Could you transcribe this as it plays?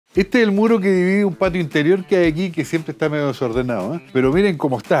Este es el muro que divide un patio interior que hay aquí, que siempre está medio desordenado, ¿eh? Pero miren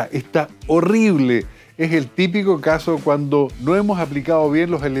cómo está horrible. Es el típico caso cuando no hemos aplicado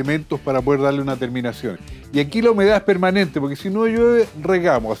bien los elementos para poder darle una terminación. Y aquí la humedad es permanente, porque si no llueve,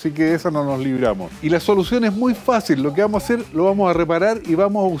 regamos, así que de esa no nos libramos. Y la solución es muy fácil, lo que vamos a hacer, lo vamos a reparar y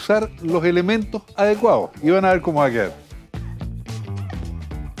vamos a usar los elementos adecuados. Y van a ver cómo va a quedar.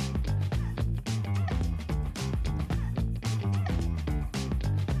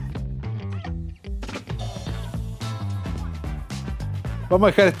 Vamos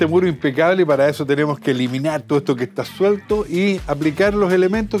a dejar este muro impecable y para eso tenemos que eliminar todo esto que está suelto y aplicar los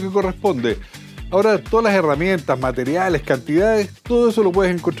elementos que corresponde. Ahora, todas las herramientas, materiales, cantidades, todo eso lo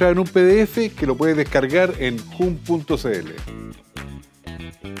puedes encontrar en un PDF que lo puedes descargar en hum.cl.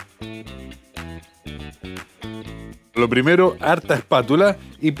 Lo primero, harta espátula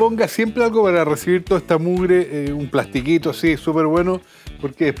y ponga siempre algo para recibir toda esta mugre, un plastiquito así, súper bueno,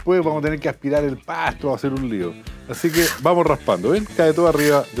 porque después vamos a tener que aspirar el pasto, va a ser un lío. Así que vamos raspando, ¿ven? Cae todo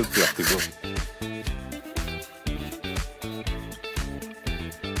arriba del plástico.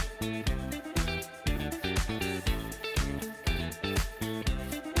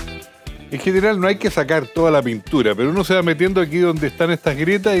 En general no hay que sacar toda la pintura, pero uno se va metiendo aquí donde están estas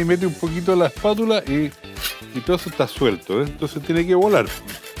grietas y mete un poquito la espátula y todo eso está suelto, ¿eh? Entonces tiene que volar.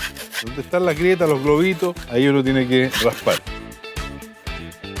 Donde están las grietas, los globitos, ahí uno tiene que raspar.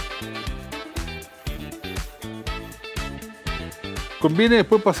 Conviene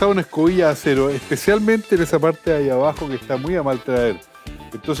después pasar una escobilla de acero, especialmente en esa parte de ahí abajo que está muy a mal traer.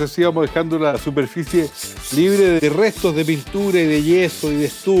 Entonces sí vamos dejando la superficie libre de restos de pintura y de yeso y de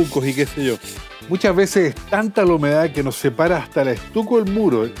estucos y qué sé yo. Muchas veces es tanta la humedad que nos separa hasta el estuco del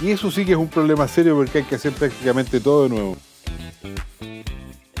muro y eso sí que es un problema serio porque hay que hacer prácticamente todo de nuevo.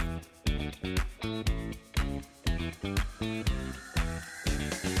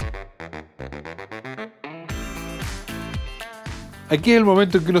 Aquí es el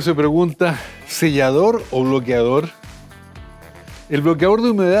momento en que uno se pregunta, ¿sellador o bloqueador? El bloqueador de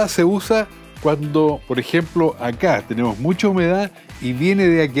humedad se usa cuando, por ejemplo, acá tenemos mucha humedad y viene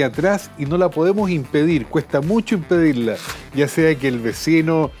de aquí atrás y no la podemos impedir, cuesta mucho impedirla, ya sea que el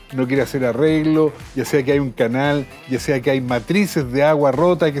vecino no quiere hacer arreglo, ya sea que hay un canal, ya sea que hay matrices de agua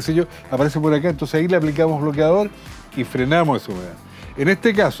rota, qué sé yo, aparece por acá, entonces ahí le aplicamos bloqueador y frenamos esa humedad. En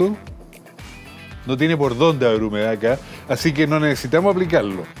este caso, no tiene por dónde haber humedad acá, así que no necesitamos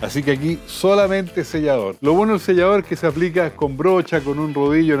aplicarlo. Así que aquí solamente sellador. Lo bueno del sellador es que se aplica con brocha, con un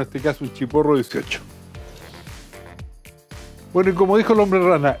rodillo, en este caso un chiporro 18. Bueno, y como dijo el hombre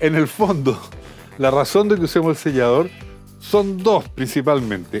rana, en el fondo, la razón de que usemos el sellador son dos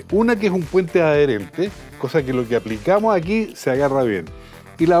principalmente. Una que es un puente adherente, cosa que lo que aplicamos aquí se agarra bien.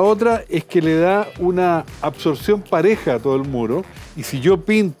 Y la otra es que le da una absorción pareja a todo el muro. Y si yo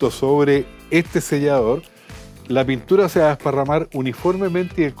pinto sobre este sellador, la pintura se va a desparramar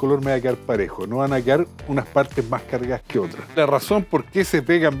uniformemente y el color me va a quedar parejo. No van a quedar unas partes más cargadas que otras. La razón por qué se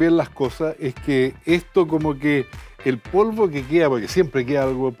pegan bien las cosas es que esto como que el polvo que queda, porque siempre queda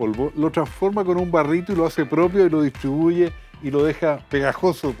algo de polvo, lo transforma con un barrito y lo hace propio y lo distribuye y lo deja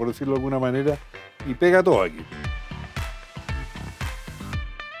pegajoso, por decirlo de alguna manera, y pega todo aquí.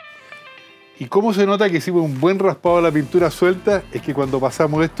 ¿Y cómo se nota que hicimos un buen raspado de la pintura suelta? Es que cuando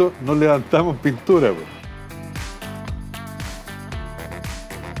pasamos esto no levantamos pintura, pues.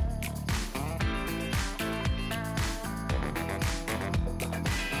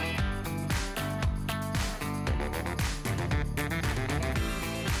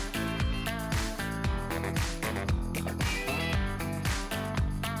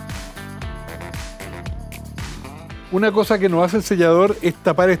 Una cosa que nos hace el sellador es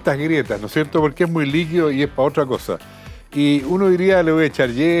tapar estas grietas, ¿no es cierto? Porque es muy líquido y es para otra cosa. Y uno diría, le voy a echar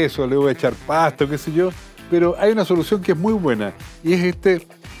yeso, le voy a echar pasto, qué sé yo, pero hay una solución que es muy buena y es este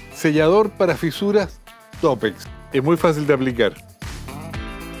sellador para fisuras Topex. Es muy fácil de aplicar.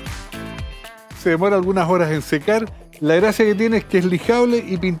 Se demora algunas horas en secar. La gracia que tiene es que es lijable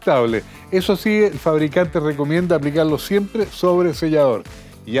y pintable. Eso sí, el fabricante recomienda aplicarlo siempre sobre el sellador.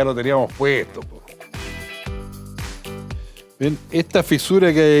 Y ya lo teníamos puesto, po. Ven, esta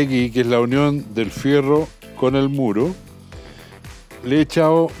fisura que hay aquí, que es la unión del fierro con el muro, le he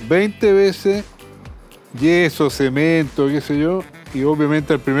echado 20 veces yeso, cemento, qué sé yo, y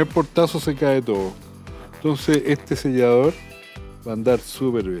obviamente al primer portazo se cae todo. Entonces este sellador va a andar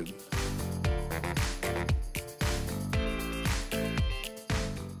súper bien.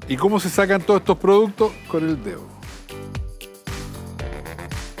 ¿Y cómo se sacan todos estos productos? Con el dedo.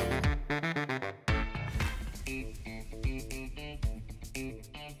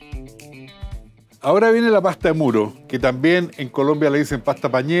 Ahora viene la pasta de muro, que también en Colombia le dicen pasta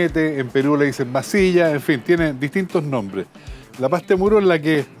pañete, en Perú le dicen masilla, en fin, tiene distintos nombres. La pasta de muro es la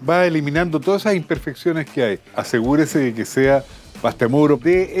que va eliminando todas esas imperfecciones que hay. Asegúrese de que sea pasta de muro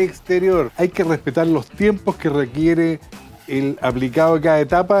de exterior. Hay que respetar los tiempos que requiere el aplicado de cada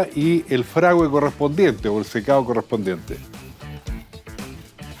etapa y el fragüe correspondiente o el secado correspondiente.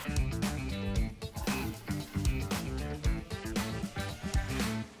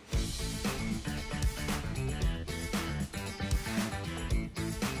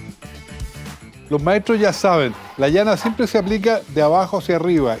 Los maestros ya saben, la llana siempre se aplica de abajo hacia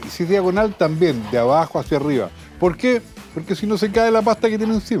arriba y si es diagonal también de abajo hacia arriba. ¿Por qué? Porque si no se cae la pasta que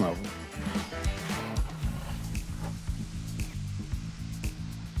tiene encima.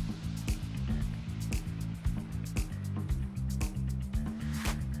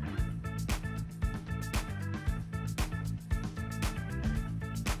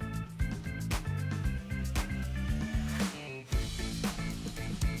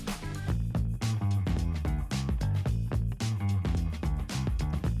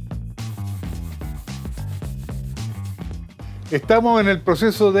 Estamos en el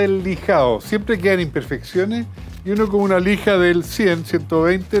proceso del lijado. Siempre quedan imperfecciones y uno con una lija del 100,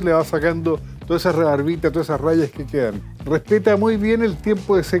 120 le va sacando todas esas rebarbitas, todas esas rayas que quedan. Respeta muy bien el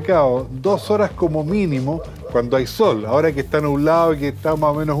tiempo de secado, 2 horas como mínimo cuando hay sol. Ahora que está nublado y que está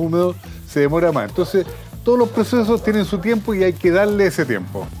más o menos húmedo, se demora más. Entonces, todos los procesos tienen su tiempo y hay que darle ese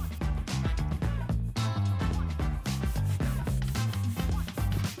tiempo.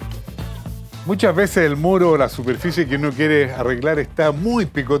 Muchas veces el muro o la superficie que uno quiere arreglar está muy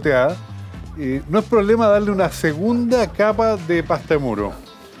picoteada. No es problema darle una segunda capa de pasta de muro.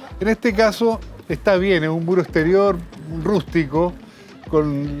 En este caso está bien, es un muro exterior rústico,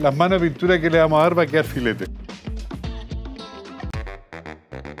 con las manos de pintura que le vamos a dar va a quedar filete.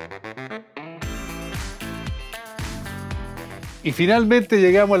 Y finalmente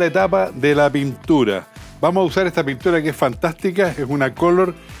llegamos a la etapa de la pintura. Vamos a usar esta pintura que es fantástica, es una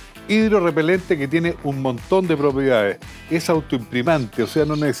color hidrorrepelente que tiene un montón de propiedades. Es autoimprimante, o sea,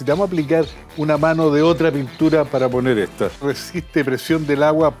 no necesitamos aplicar una mano de otra pintura para poner esta. Resiste presión del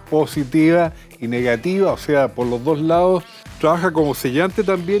agua positiva y negativa, o sea, por los dos lados. Trabaja como sellante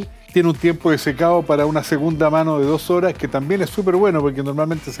también. Tiene un tiempo de secado para una segunda mano de 2 horas, que también es súper bueno porque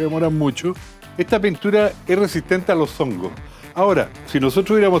normalmente se demoran mucho. Esta pintura es resistente a los hongos. Ahora, si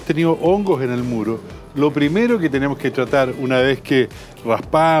nosotros hubiéramos tenido hongos en el muro, lo primero que tenemos que tratar una vez que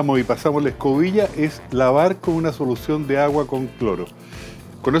raspamos y pasamos la escobilla es lavar con una solución de agua con cloro.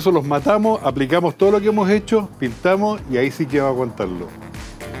 Con eso los matamos, aplicamos todo lo que hemos hecho, pintamos y ahí sí que va a aguantarlo.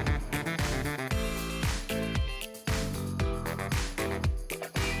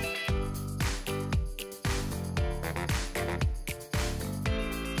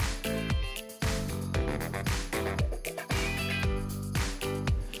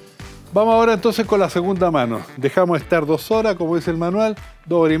 Vamos ahora entonces con la segunda mano. Dejamos estar 2 horas, como dice el manual,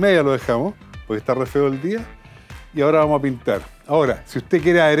 2 horas y media lo dejamos, porque está re feo el día. Y ahora vamos a pintar. Ahora, si usted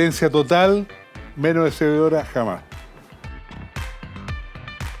quiere adherencia total, menos de 6 horas jamás.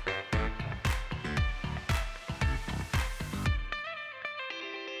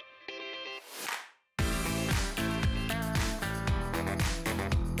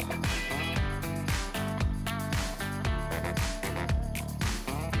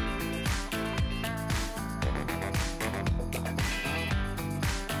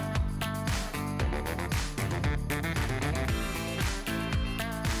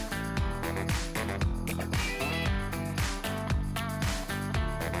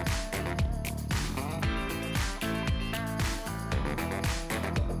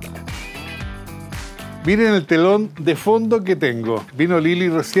 Miren el telón de fondo que tengo. Vino Lili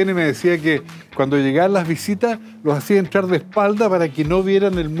recién y me decía que cuando llegaban las visitas los hacía entrar de espalda para que no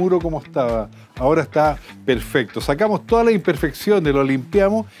vieran el muro como estaba. Ahora está perfecto. Sacamos todas las imperfecciones, lo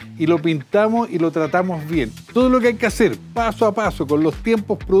limpiamos y lo pintamos y lo tratamos bien. Todo lo que hay que hacer, paso a paso, con los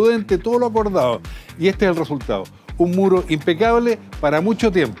tiempos prudentes, todo lo acordado. Y este es el resultado. Un muro impecable para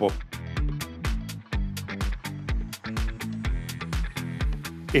mucho tiempo.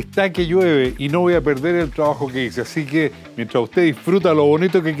 Está que llueve y no voy a perder el trabajo que hice, así que mientras usted disfruta lo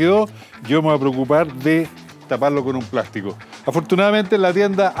bonito que quedó, yo me voy a preocupar de taparlo con un plástico. Afortunadamente en la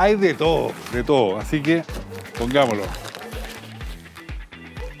tienda hay de todo, así que pongámoslo.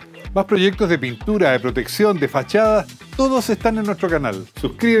 Más proyectos de pintura, de protección, de fachadas, todos están en nuestro canal.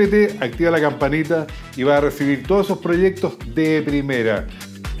 Suscríbete, activa la campanita y vas a recibir todos esos proyectos de primera.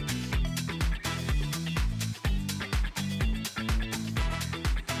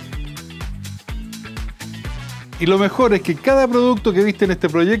 Y lo mejor es que cada producto que viste en este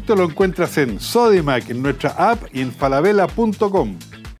proyecto lo encuentras en Sodimac, en nuestra app y en falabella.com.